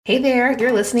Hey there,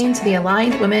 you're listening to the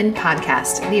Aligned Women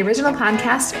Podcast, the original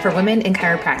podcast for women in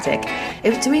chiropractic.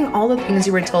 If doing all the things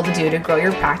you were told to do to grow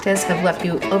your practice have left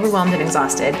you overwhelmed and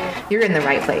exhausted, you're in the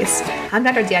right place. I'm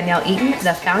Dr. Danielle Eaton,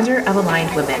 the founder of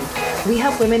Aligned Women. We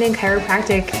help women in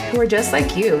chiropractic who are just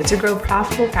like you to grow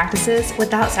profitable practices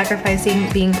without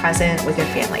sacrificing being present with your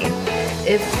family.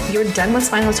 If you're done with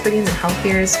spinal screenings and health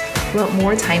fears, want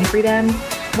more time freedom,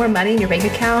 more money in your bank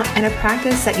account, and a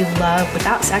practice that you love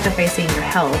without sacrificing your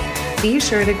health, be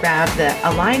sure to grab the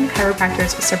Aligned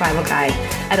Chiropractors Survival Guide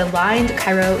at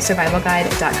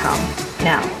alignedchirosurvivalguide.com.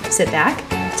 Now, sit back,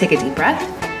 take a deep breath,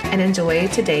 and enjoy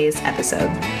today's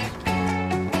episode.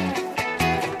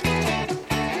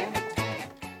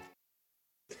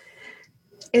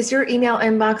 Is your email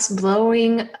inbox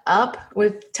blowing up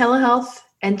with telehealth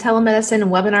and telemedicine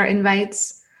webinar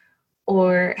invites?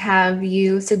 Or have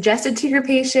you suggested to your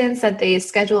patients that they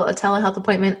schedule a telehealth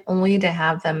appointment only to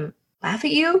have them laugh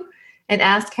at you and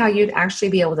ask how you'd actually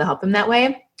be able to help them that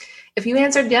way? If you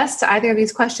answered yes to either of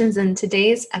these questions, then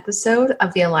today's episode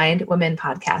of the Aligned Women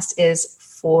Podcast is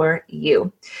for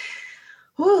you.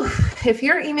 Whew. If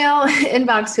your email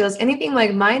inbox feels anything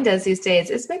like mine does these days,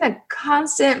 it's been a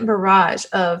constant barrage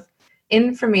of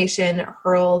information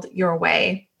hurled your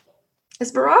way.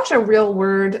 Is barrage a real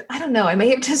word? I don't know. I may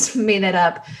have just made that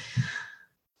up.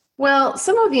 Well,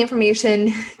 some of the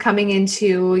information coming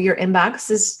into your inbox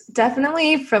is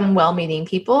definitely from well-meaning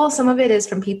people. Some of it is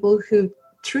from people who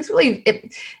truthfully,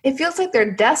 it feels like they're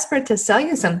desperate to sell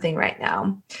you something right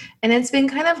now. And it's been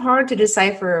kind of hard to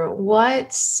decipher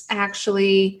what's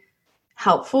actually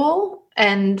helpful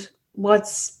and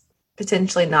what's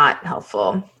potentially not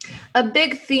helpful. A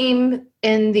big theme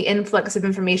in the influx of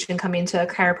information coming to a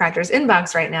chiropractor's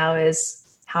inbox right now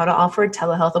is how to offer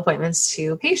telehealth appointments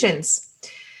to patients.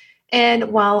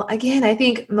 And while, again, I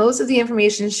think most of the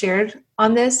information shared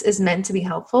on this is meant to be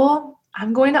helpful,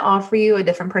 I'm going to offer you a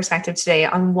different perspective today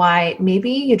on why maybe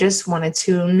you just want to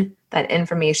tune that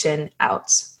information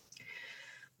out.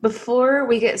 Before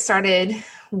we get started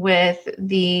with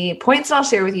the points that I'll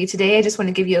share with you today, I just want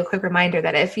to give you a quick reminder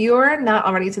that if you're not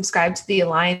already subscribed to the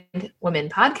Aligned Women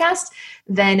podcast,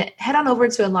 then head on over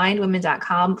to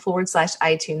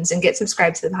alignedwomen.com/iTunes and get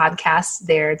subscribed to the podcast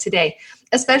there today,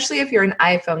 especially if you're an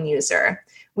iPhone user.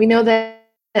 We know that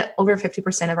over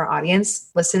 50% of our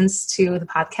audience listens to the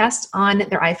podcast on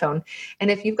their iPhone. And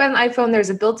if you've got an iPhone,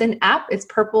 there's a built-in app. It's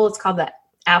purple. It's called the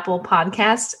Apple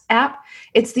Podcast app.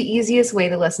 It's the easiest way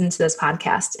to listen to this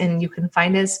podcast. And you can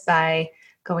find us by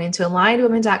going to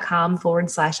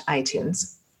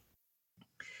alignedwomen.com/iTunes.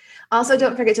 Also,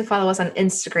 don't forget to follow us on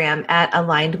Instagram at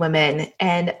Aligned Women.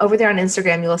 And over there on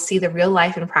Instagram, you'll see the real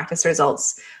life and practice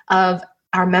results of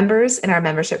our members in our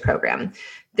membership program.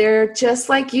 They're just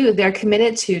like you. They're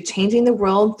committed to changing the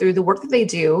world through the work that they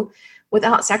do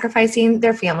without sacrificing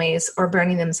their families or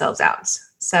burning themselves out.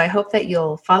 So I hope that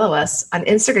you'll follow us on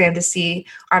Instagram to see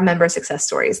our member success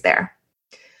stories there.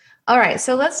 All right,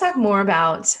 so let's talk more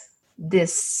about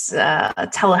this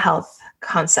telehealth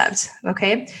concept,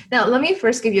 okay? Now, let me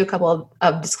first give you a couple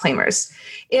of disclaimers.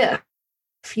 If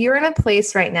you're in a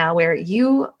place right now where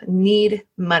you need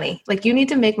money, like you need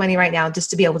to make money right now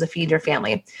just to be able to feed your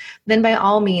family, then by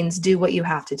all means, do what you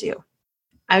have to do.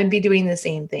 I would be doing the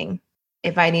same thing.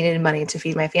 If I needed money to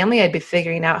feed my family, I'd be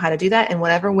figuring out how to do that in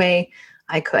whatever way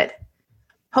I could,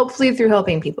 hopefully through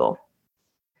helping people.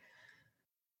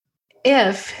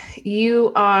 If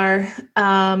you are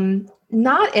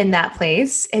not in that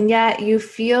place and yet you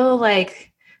feel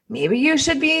like maybe you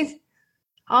should be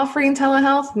offering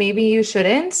telehealth, maybe you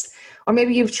shouldn't, or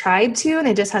maybe you've tried to and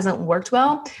it just hasn't worked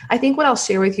well, I think what I'll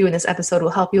share with you in this episode will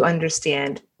help you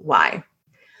understand why.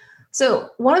 So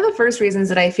one of the first reasons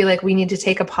that I feel like we need to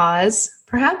take a pause,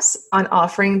 perhaps, on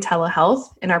offering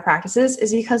telehealth in our practices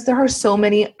is because there are so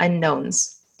many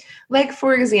unknowns. Like,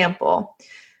 for example,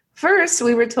 first,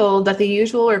 we were told that the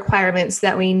usual requirements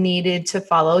that we needed to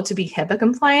follow to be HIPAA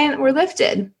compliant were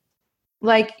lifted.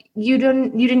 Like, you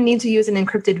didn't need to use an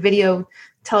encrypted video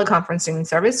teleconferencing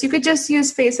service. You could just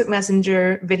use Facebook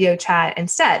Messenger video chat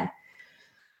instead.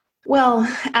 Well,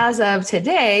 as of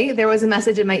today, there was a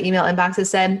message in my email inbox that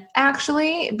said,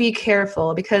 actually, be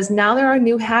careful because now there are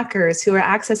new hackers who are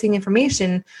accessing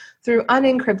information through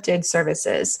unencrypted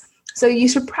services. So you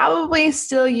should probably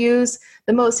still use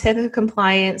the most HIPAA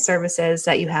compliant services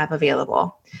that you have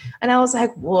available. And I was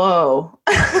like, whoa,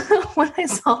 when I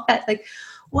saw that, like,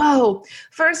 whoa.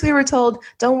 First we were told,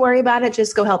 don't worry about it,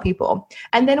 just go help people.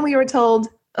 And then we were told,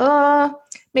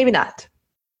 maybe not.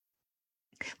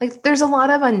 Like, there's a lot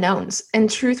of unknowns, and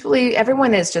truthfully,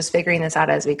 everyone is just figuring this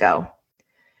out as we go.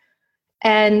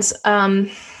 And that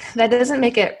doesn't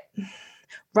make it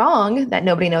wrong that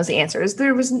nobody knows the answers.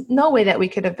 There was no way that we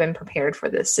could have been prepared for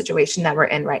this situation that we're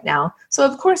in right now. So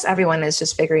of course, everyone is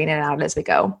just figuring it out as we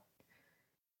go.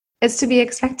 It's to be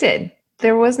expected.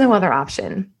 There was no other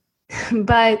option.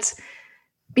 But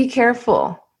be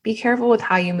careful. Be careful with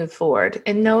how you move forward,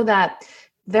 and know that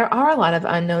there are a lot of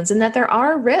unknowns and that there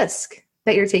are risks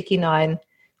that you're taking on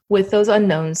with those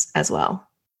unknowns as well.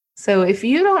 So if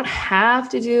you don't have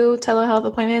to do telehealth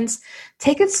appointments,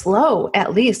 take it slow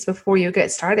at least before you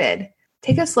get started.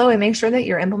 Take it slow and make sure that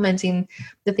you're implementing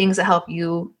the things that help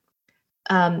you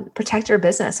protect your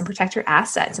business and protect your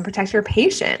assets and protect your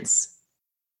patients.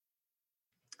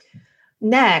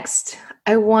 Next,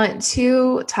 I want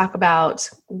to talk about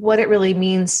what it really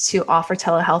means to offer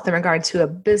telehealth in regard to a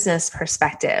business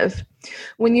perspective.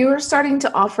 When you are starting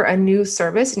to offer a new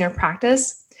service in your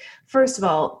practice, first of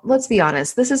all, let's be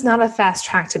honest, this is not a fast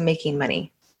track to making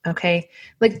money, okay?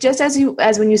 Like just as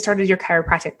when you started your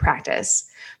chiropractic practice,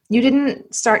 you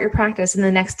didn't start your practice and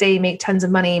the next day make tons of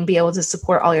money and be able to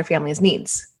support all your family's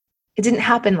needs. It didn't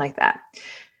happen like that.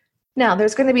 Now,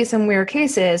 there's going to be some weird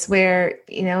cases where,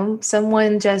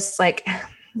 someone just like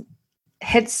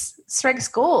strikes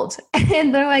gold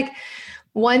and they're like,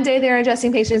 one day they're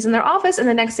adjusting patients in their office and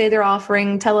the next day they're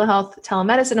offering telehealth,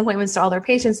 telemedicine appointments to all their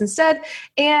patients instead.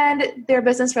 And their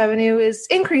business revenue is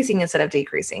increasing instead of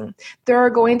decreasing. There are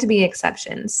going to be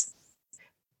exceptions.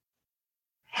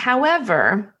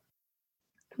 However,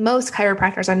 most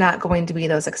chiropractors are not going to be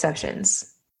those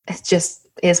exceptions. It just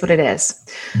is what it is.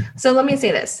 So let me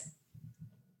say this.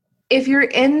 If you're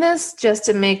in this just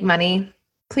to make money,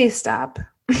 please stop.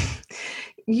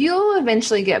 You'll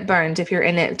eventually get burned if you're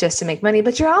in it just to make money,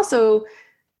 but you're also,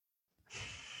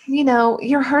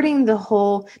 you're hurting the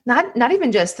whole, not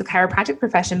even just the chiropractic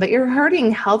profession, but you're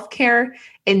hurting healthcare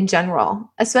in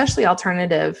general, especially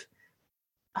alternative,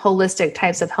 holistic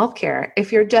types of healthcare,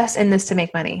 if you're just in this to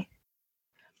make money.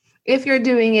 If you're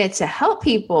doing it to help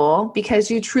people because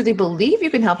you truly believe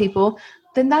you can help people,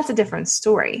 then that's a different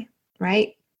story,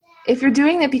 right? If you're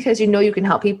doing it because you know you can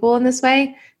help people in this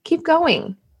way, keep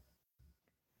going.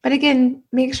 But again,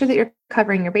 make sure that you're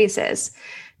covering your bases.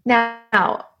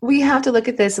 Now, we have to look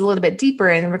at this a little bit deeper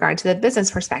in regard to the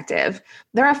business perspective.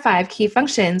 There are 5 key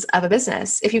functions of a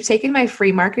business. If you've taken my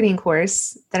free marketing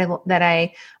course that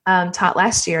I taught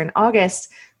last year in August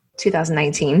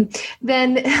 2019,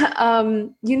 then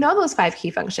you know those 5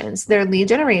 key functions. They're lead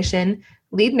generation,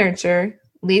 lead nurture,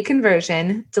 lead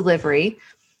conversion, delivery,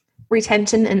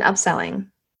 retention, and upselling.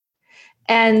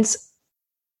 And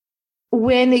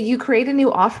when you create a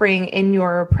new offering in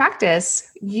your practice,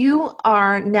 you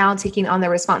are now taking on the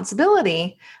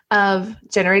responsibility of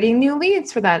generating new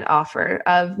leads for that offer,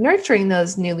 of nurturing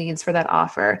those new leads for that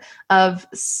offer, of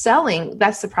selling.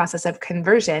 That's the process of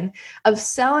conversion, of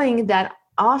selling that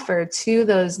offer to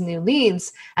those new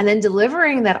leads and then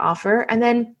delivering that offer and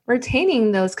then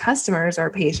retaining those customers or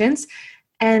patients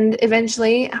and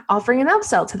eventually offering an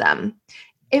upsell to them.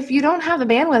 If you don't have the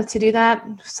bandwidth to do that,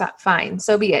 fine,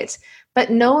 so be it. But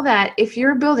know that if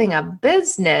you're building a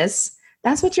business,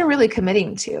 that's what you're really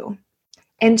committing to.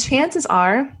 And chances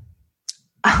are,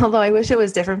 although I wish it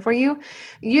was different for you,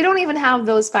 you don't even have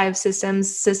those 5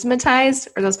 systems systematized,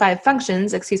 or those 5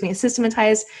 functions,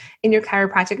 systematized in your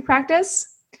chiropractic practice.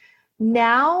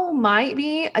 Now might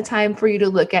be a time for you to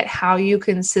look at how you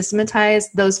can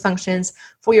systematize those functions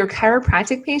for your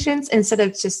chiropractic patients instead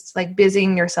of just like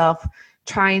busying yourself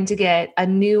trying to get a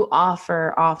new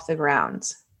offer off the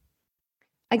ground.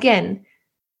 Again,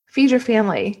 feed your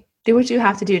family. Do what you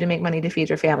have to do to make money to feed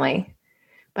your family.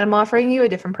 But I'm offering you a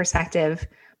different perspective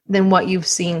than what you've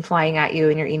seen flying at you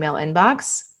in your email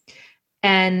inbox.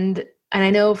 And I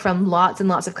know from lots and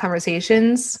lots of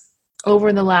conversations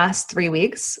over the last 3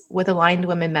 weeks with aligned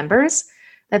women members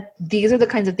that these are the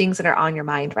kinds of things that are on your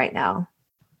mind right now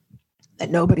that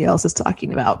nobody else is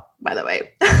talking about, by the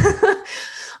way.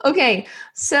 Okay,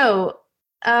 so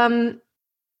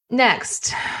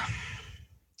next.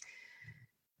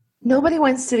 Nobody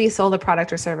wants to be sold a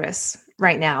product or service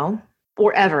right now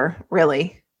or ever,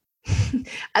 really.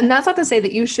 And that's not to say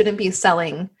that you shouldn't be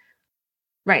selling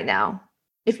right now.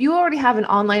 If you already have an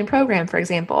online program, for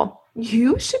example,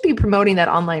 you should be promoting that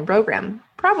online program,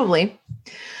 probably.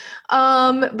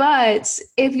 But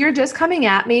if you're just coming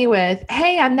at me with,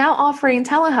 hey, I'm now offering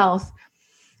telehealth,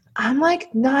 I'm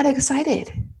like not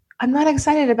excited. I'm not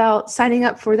excited about signing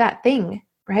up for that thing,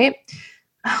 right?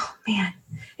 Oh man,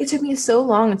 it took me so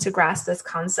long to grasp this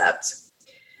concept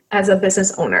as a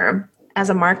business owner,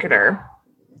 as a marketer.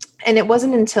 And it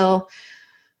wasn't until,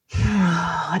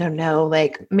 I don't know,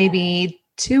 like maybe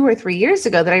 2 or 3 years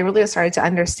ago that I really started to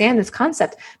understand this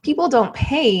concept. People don't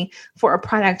pay for a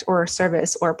product or a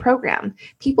service or a program.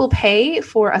 People pay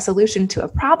for a solution to a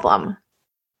problem.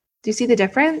 Do you see the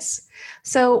difference?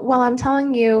 So while I'm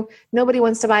telling you nobody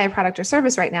wants to buy a product or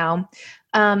service right now,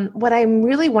 what I'm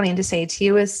really wanting to say to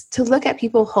you is to look at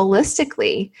people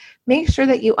holistically. Make sure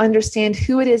that you understand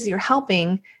who it is you're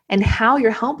helping and how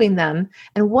you're helping them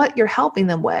and what you're helping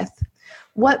them with.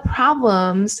 What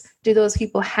problems do those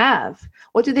people have?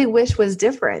 What do they wish was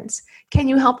different? Can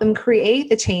you help them create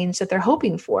the change that they're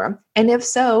hoping for? And if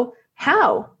so,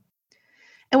 how?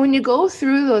 And when you go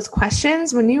through those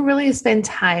questions, when you really spend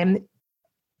time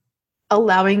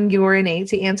allowing your innate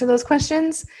to answer those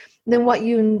questions, then what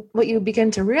you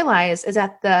begin to realize is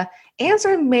that the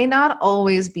answer may not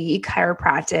always be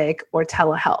chiropractic or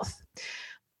telehealth.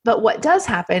 But what does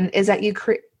happen is that you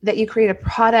create a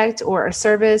product or a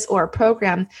service or a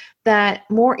program that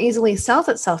more easily sells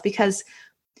itself because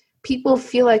people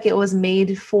feel like it was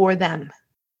made for them,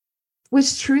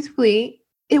 which truthfully,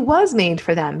 it was made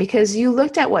for them because you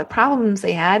looked at what problems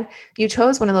they had, you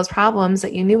chose one of those problems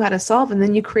that you knew how to solve, and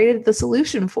then you created the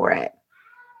solution for it.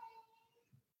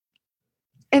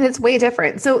 And it's way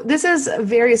different. So this is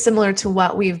very similar to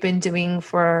what we've been doing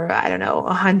for,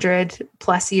 100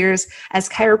 plus years as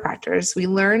chiropractors. We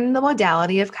learn the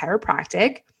modality of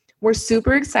chiropractic. We're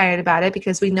super excited about it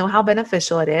because we know how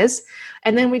beneficial it is.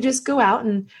 And then we just go out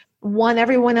and want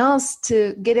everyone else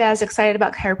to get as excited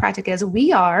about chiropractic as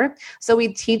we are. So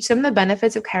we teach them the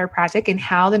benefits of chiropractic and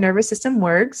how the nervous system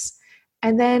works.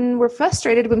 And then we're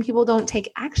frustrated when people don't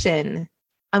take action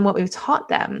on what we've taught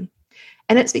them.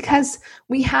 And it's because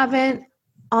we haven't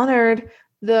honored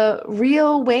the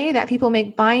real way that people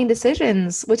make buying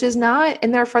decisions, which is not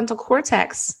in their frontal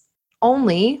cortex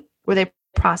only, where they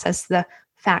process the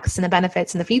facts and the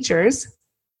benefits and the features,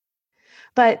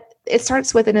 but it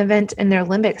starts with an event in their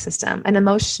limbic system, an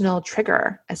emotional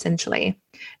trigger, essentially.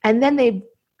 And then they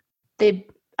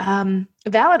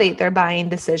validate their buying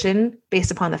decision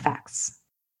based upon the facts.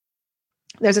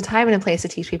 There's a time and a place to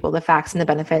teach people the facts and the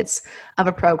benefits of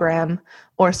a program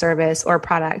or service or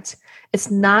product.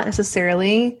 It's not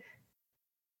necessarily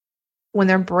when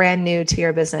they're brand new to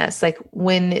your business, like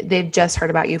when they've just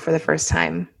heard about you for the first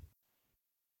time.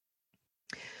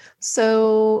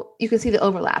 So you can see the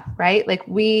overlap, right? Like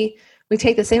we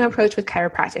take the same approach with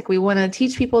chiropractic. We want to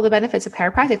teach people the benefits of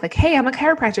chiropractic. Like, hey, I'm a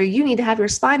chiropractor. You need to have your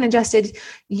spine adjusted.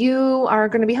 You are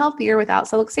going to be healthier without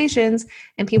subluxations.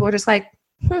 And people are just like,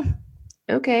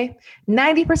 okay.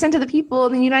 90% of the people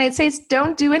in the United States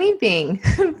don't do anything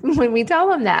when we tell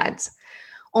them that.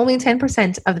 Only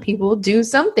 10% of the people do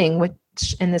something, which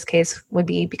in this case would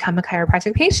be become a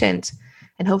chiropractic patient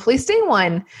and hopefully stay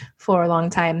one for a long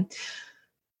time.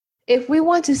 If we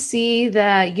want to see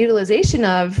the utilization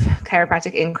of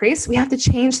chiropractic increase, we have to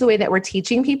change the way that we're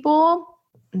teaching people,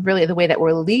 really the way that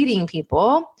we're leading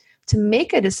people to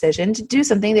make a decision to do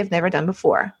something they've never done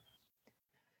before.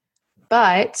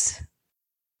 But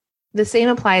the same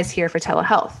applies here for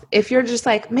telehealth. If you're just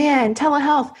like, man,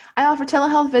 telehealth, I offer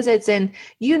telehealth visits and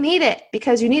you need it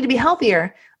because you need to be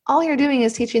healthier. All you're doing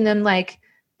is teaching them like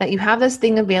that you have this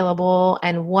thing available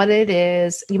and what it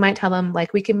is. You might tell them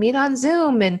like, we can meet on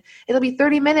Zoom and it'll be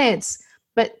 30 minutes,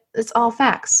 but it's all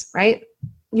facts, right?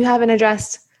 You haven't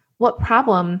addressed what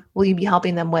problem will you be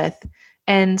helping them with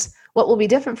and what will be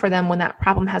different for them when that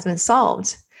problem has been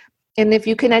solved. And if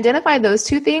you can identify those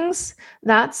two things,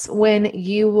 that's when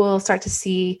you will start to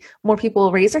see more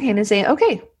people raise their hand and say,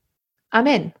 okay, I'm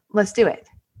in, let's do it.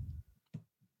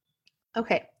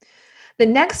 Okay. The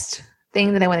next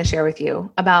thing that I want to share with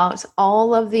you about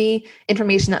all of the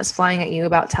information that's flying at you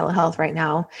about telehealth right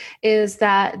now is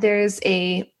that there's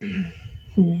a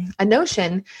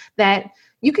notion that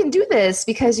you can do this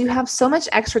because you have so much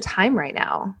extra time right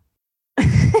now.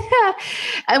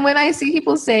 And when I see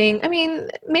people saying, I mean,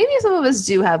 maybe some of us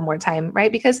do have more time,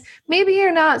 right? Because maybe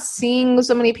you're not seeing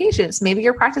so many patients. Maybe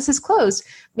your practice is closed.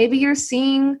 Maybe you're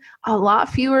seeing a lot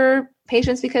fewer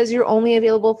patients because you're only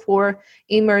available for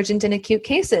emergent and acute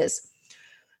cases.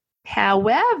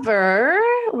 However,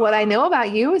 what I know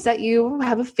about you is that you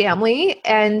have a family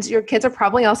and your kids are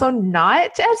probably also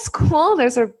not at school.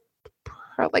 There's a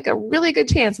really good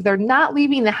chance that they're not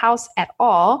leaving the house at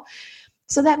all.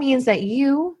 So that means that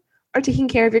you are taking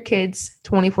care of your kids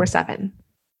 24/7.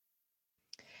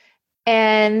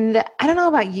 And I don't know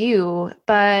about you,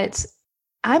 but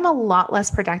I'm a lot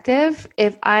less productive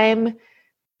if I'm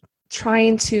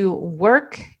trying to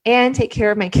work and take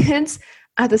care of my kids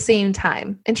at the same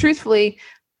time. And truthfully,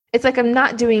 It's like I'm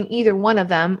not doing either one of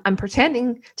them. I'm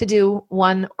pretending to do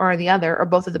one or the other or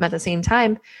both of them at the same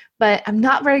time, but I'm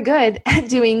not very good at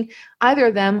doing either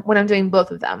of them when I'm doing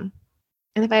both of them.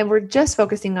 And if I were just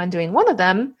focusing on doing one of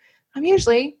them, I'm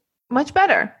usually much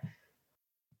better.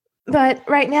 But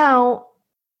right now,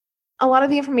 a lot of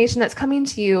the information that's coming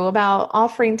to you about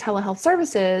offering telehealth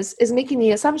services is making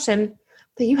the assumption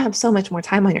that you have so much more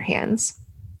time on your hands.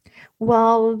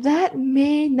 Well, that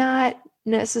may not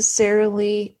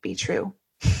necessarily be true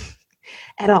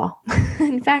at all.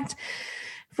 In fact,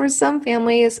 for some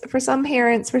families, for some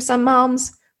parents, for some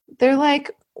moms, they're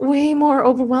like way more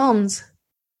overwhelmed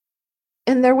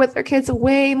and they're with their kids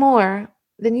way more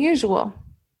than usual.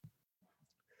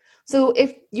 So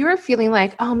if you're feeling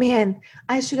like, oh man,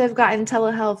 I should have gotten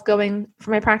telehealth going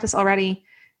for my practice already,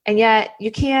 and yet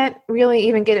you can't really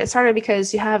even get it started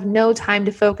because you have no time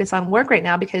to focus on work right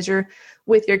now because you're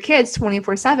with your kids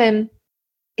 24/7,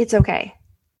 it's okay.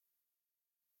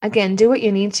 Again, do what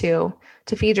you need to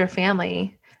feed your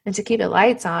family and to keep the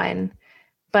lights on.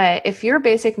 But if your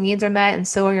basic needs are met and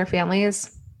so are your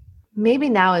family's, maybe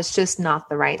now is just not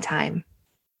the right time.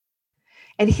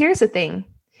 And here's the thing.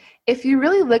 If you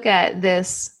really look at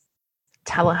this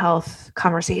telehealth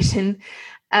conversation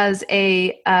as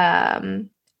in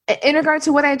regard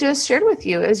to what I just shared with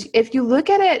you, is if you look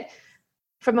at it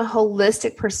from a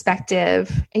holistic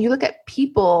perspective and you look at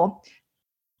people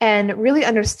and really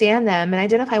understand them and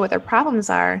identify what their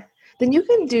problems are, then you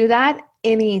can do that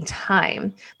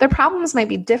anytime. Their problems might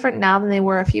be different now than they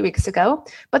were a few weeks ago,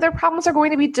 but their problems are going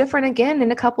to be different again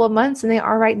in a couple of months than they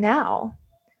are right now.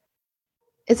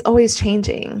 It's always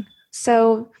changing.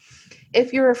 So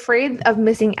if you're afraid of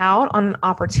missing out on an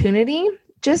opportunity,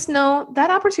 just know that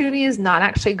opportunity is not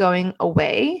actually going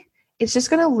away. It's just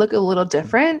going to look a little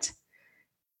different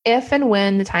if and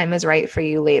when the time is right for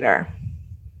you later.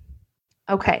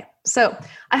 Okay, so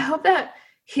I hope that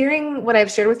hearing what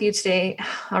I've shared with you today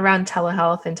around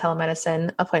telehealth and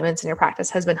telemedicine appointments in your practice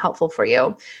has been helpful for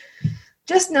you.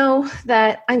 Just know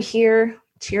that I'm here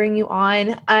cheering you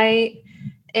on. I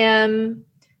am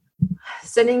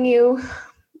sending you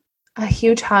a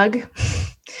huge hug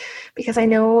because I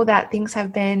know that things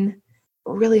have been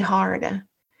really hard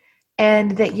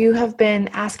and that you have been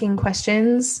asking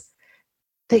questions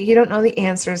that you don't know the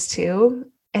answers to.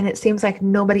 And it seems like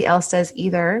nobody else does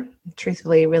either.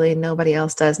 Truthfully, really, nobody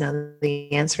else does know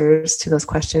the answers to those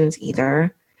questions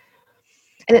either.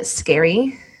 And it's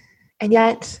scary. And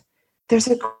yet, there's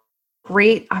a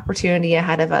great opportunity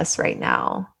ahead of us right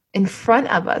now, in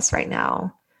front of us right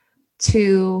now,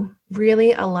 to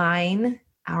really align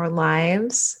our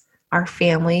lives, our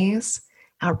families,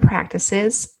 our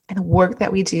practices, and the work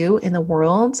that we do in the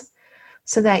world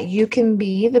so that you can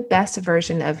be the best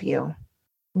version of you.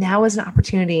 Now is an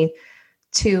opportunity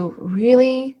to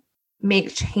really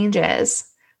make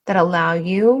changes that allow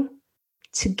you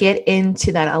to get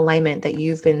into that alignment that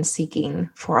you've been seeking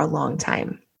for a long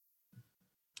time.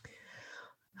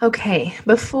 Okay,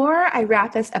 before I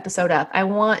wrap this episode up, I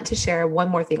want to share one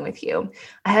more thing with you.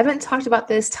 I haven't talked about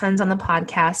this tons on the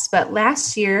podcast, but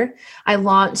last year I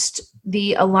launched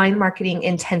the Align Marketing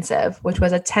Intensive, which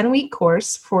was a 10-week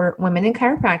course for women in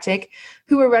chiropractic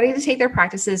who were ready to take their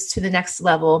practices to the next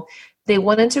level. They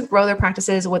wanted to grow their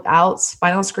practices without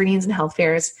spinal screenings and health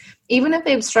fairs, even if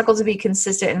they've struggled to be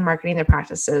consistent in marketing their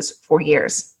practices for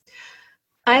years.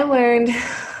 I learned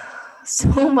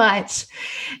so much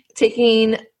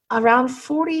taking around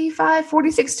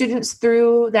 46 students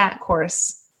through that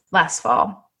course last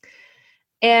fall.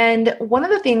 And one of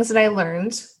the things that I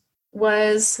learned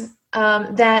was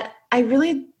that I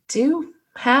really do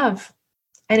have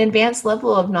an advanced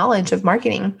level of knowledge of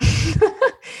marketing.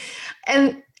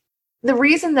 And the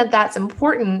reason that that's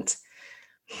important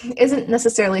isn't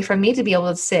necessarily for me to be able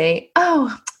to say,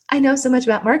 oh, I know so much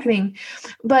about marketing,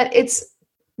 but it's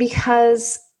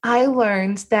because I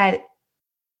learned that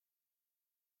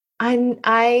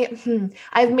I've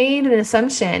made an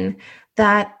assumption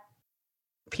that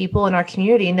people in our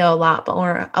community know a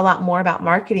lot more about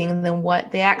marketing than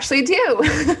what they actually do.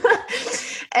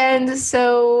 And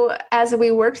so as we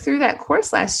worked through that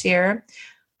course last year,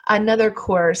 another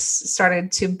course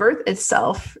started to birth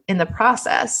itself in the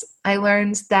process. I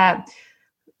learned that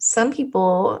some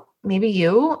people, maybe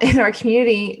you in our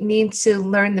community, need to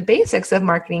learn the basics of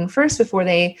marketing first before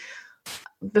they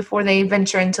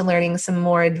venture into learning some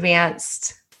more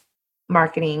advanced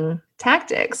marketing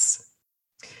tactics.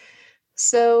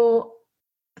 So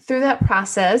through that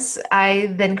process,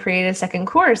 I then created a second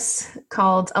course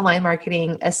called Align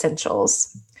Marketing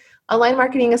Essentials. Align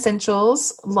Marketing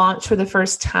Essentials launched for the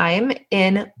first time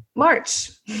in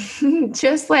March,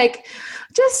 just like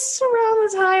just around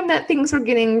the time that things were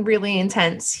getting really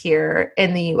intense here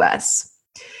in the US.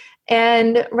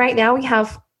 And right now we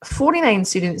have 49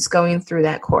 students going through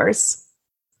that course.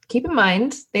 Keep in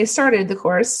mind, they started the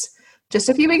course just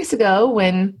a few weeks ago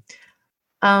when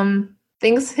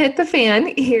things hit the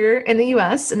fan here in the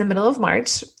US in the middle of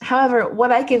March. However,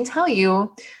 what I can tell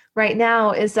you right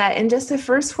now is that in just the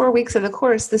first 4 weeks of the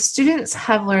course, the students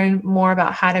have learned more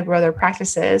about how to grow their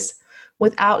practices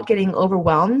without getting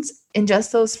overwhelmed in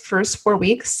just those first 4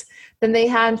 weeks than they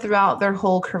had throughout their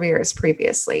whole careers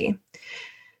previously.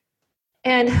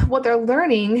 And what they're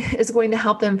learning is going to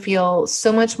help them feel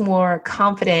so much more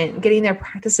confident getting their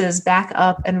practices back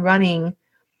up and running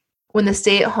when the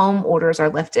stay-at-home orders are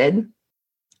lifted.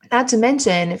 Not to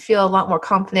mention, feel a lot more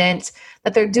confident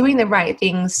that they're doing the right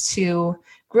things to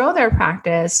grow their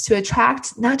practice, to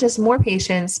attract not just more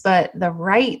patients, but the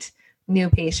right new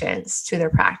patients to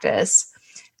their practice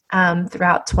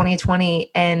throughout 2020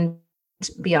 and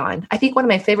beyond. I think one of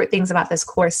my favorite things about this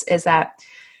course is that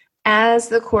as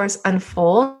the course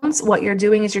unfolds, what you're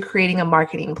doing is you're creating a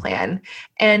marketing plan.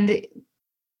 And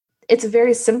it's a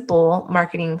very simple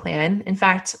marketing plan. In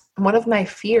fact, one of my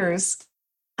fears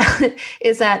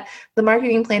is that the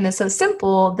marketing plan is so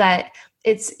simple that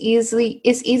it's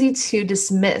easy to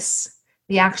dismiss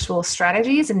the actual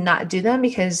strategies and not do them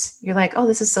because you're like, oh,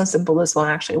 this is so simple, this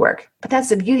won't actually work. But that's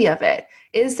the beauty of it,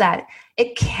 is that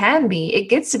it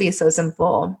gets to be so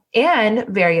simple and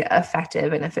very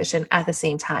effective and efficient at the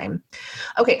same time.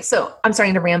 Okay, so I'm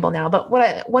starting to ramble now, but what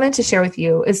I wanted to share with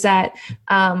you is that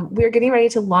we're getting ready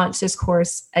to launch this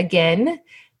course again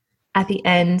at the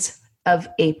end of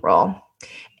April.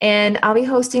 And I'll be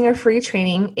hosting a free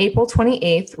training April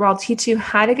 28th, where I'll teach you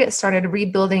how to get started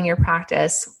rebuilding your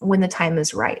practice when the time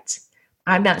is right.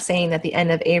 I'm not saying that at the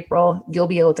end of April, you'll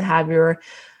be able to have your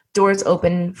doors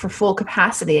open for full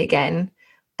capacity again,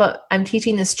 but I'm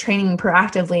teaching this training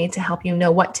proactively to help you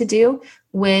know what to do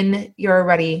when you're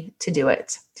ready to do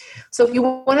it. So if you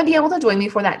want to be able to join me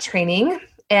for that training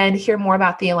and hear more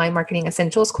about the Aligned Marketing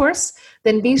Essentials course,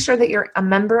 then be sure that you're a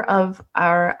member of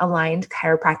our Aligned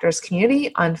Chiropractors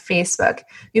community on Facebook.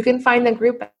 You can find the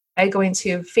group by going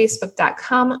to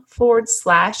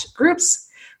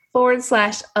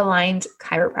facebook.com/groups/Aligned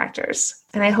Chiropractors.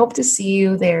 And I hope to see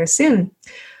you there soon.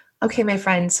 Okay, my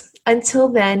friends, until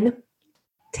then,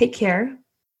 take care.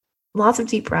 Lots of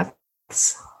deep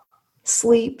breaths,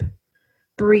 sleep,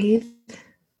 breathe,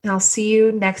 and I'll see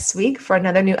you next week for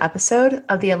another new episode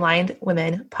of the Aligned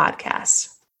Women Podcast.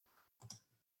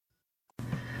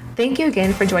 Thank you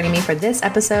again for joining me for this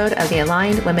episode of the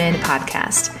Aligned Women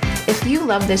Podcast. If you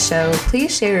love this show,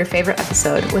 please share your favorite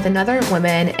episode with another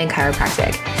woman in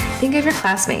chiropractic. Think of your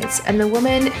classmates and the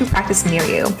woman who practice near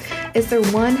you. Is there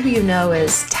one who you know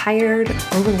is tired,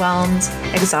 overwhelmed,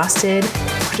 exhausted,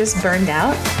 or just burned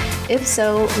out? If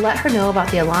so, let her know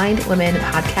about the Aligned Women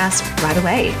Podcast right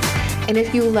away. And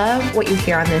if you love what you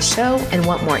hear on this show and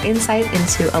want more insight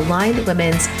into Aligned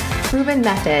Women's proven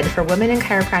method for women in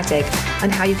chiropractic on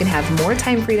how you can have more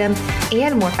time freedom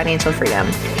and more financial freedom,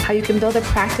 how you can build a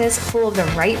practice full of the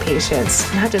right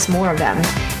patients, not just more of them,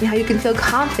 and how you can feel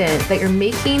confident that you're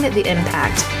making the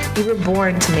impact you were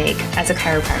born to make as a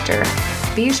chiropractor,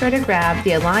 be sure to grab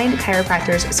the Aligned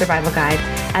Chiropractors Survival Guide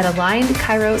at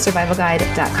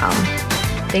alignedchirosurvivalguide.com.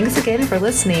 Thanks again for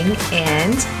listening,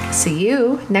 and see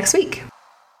you next week.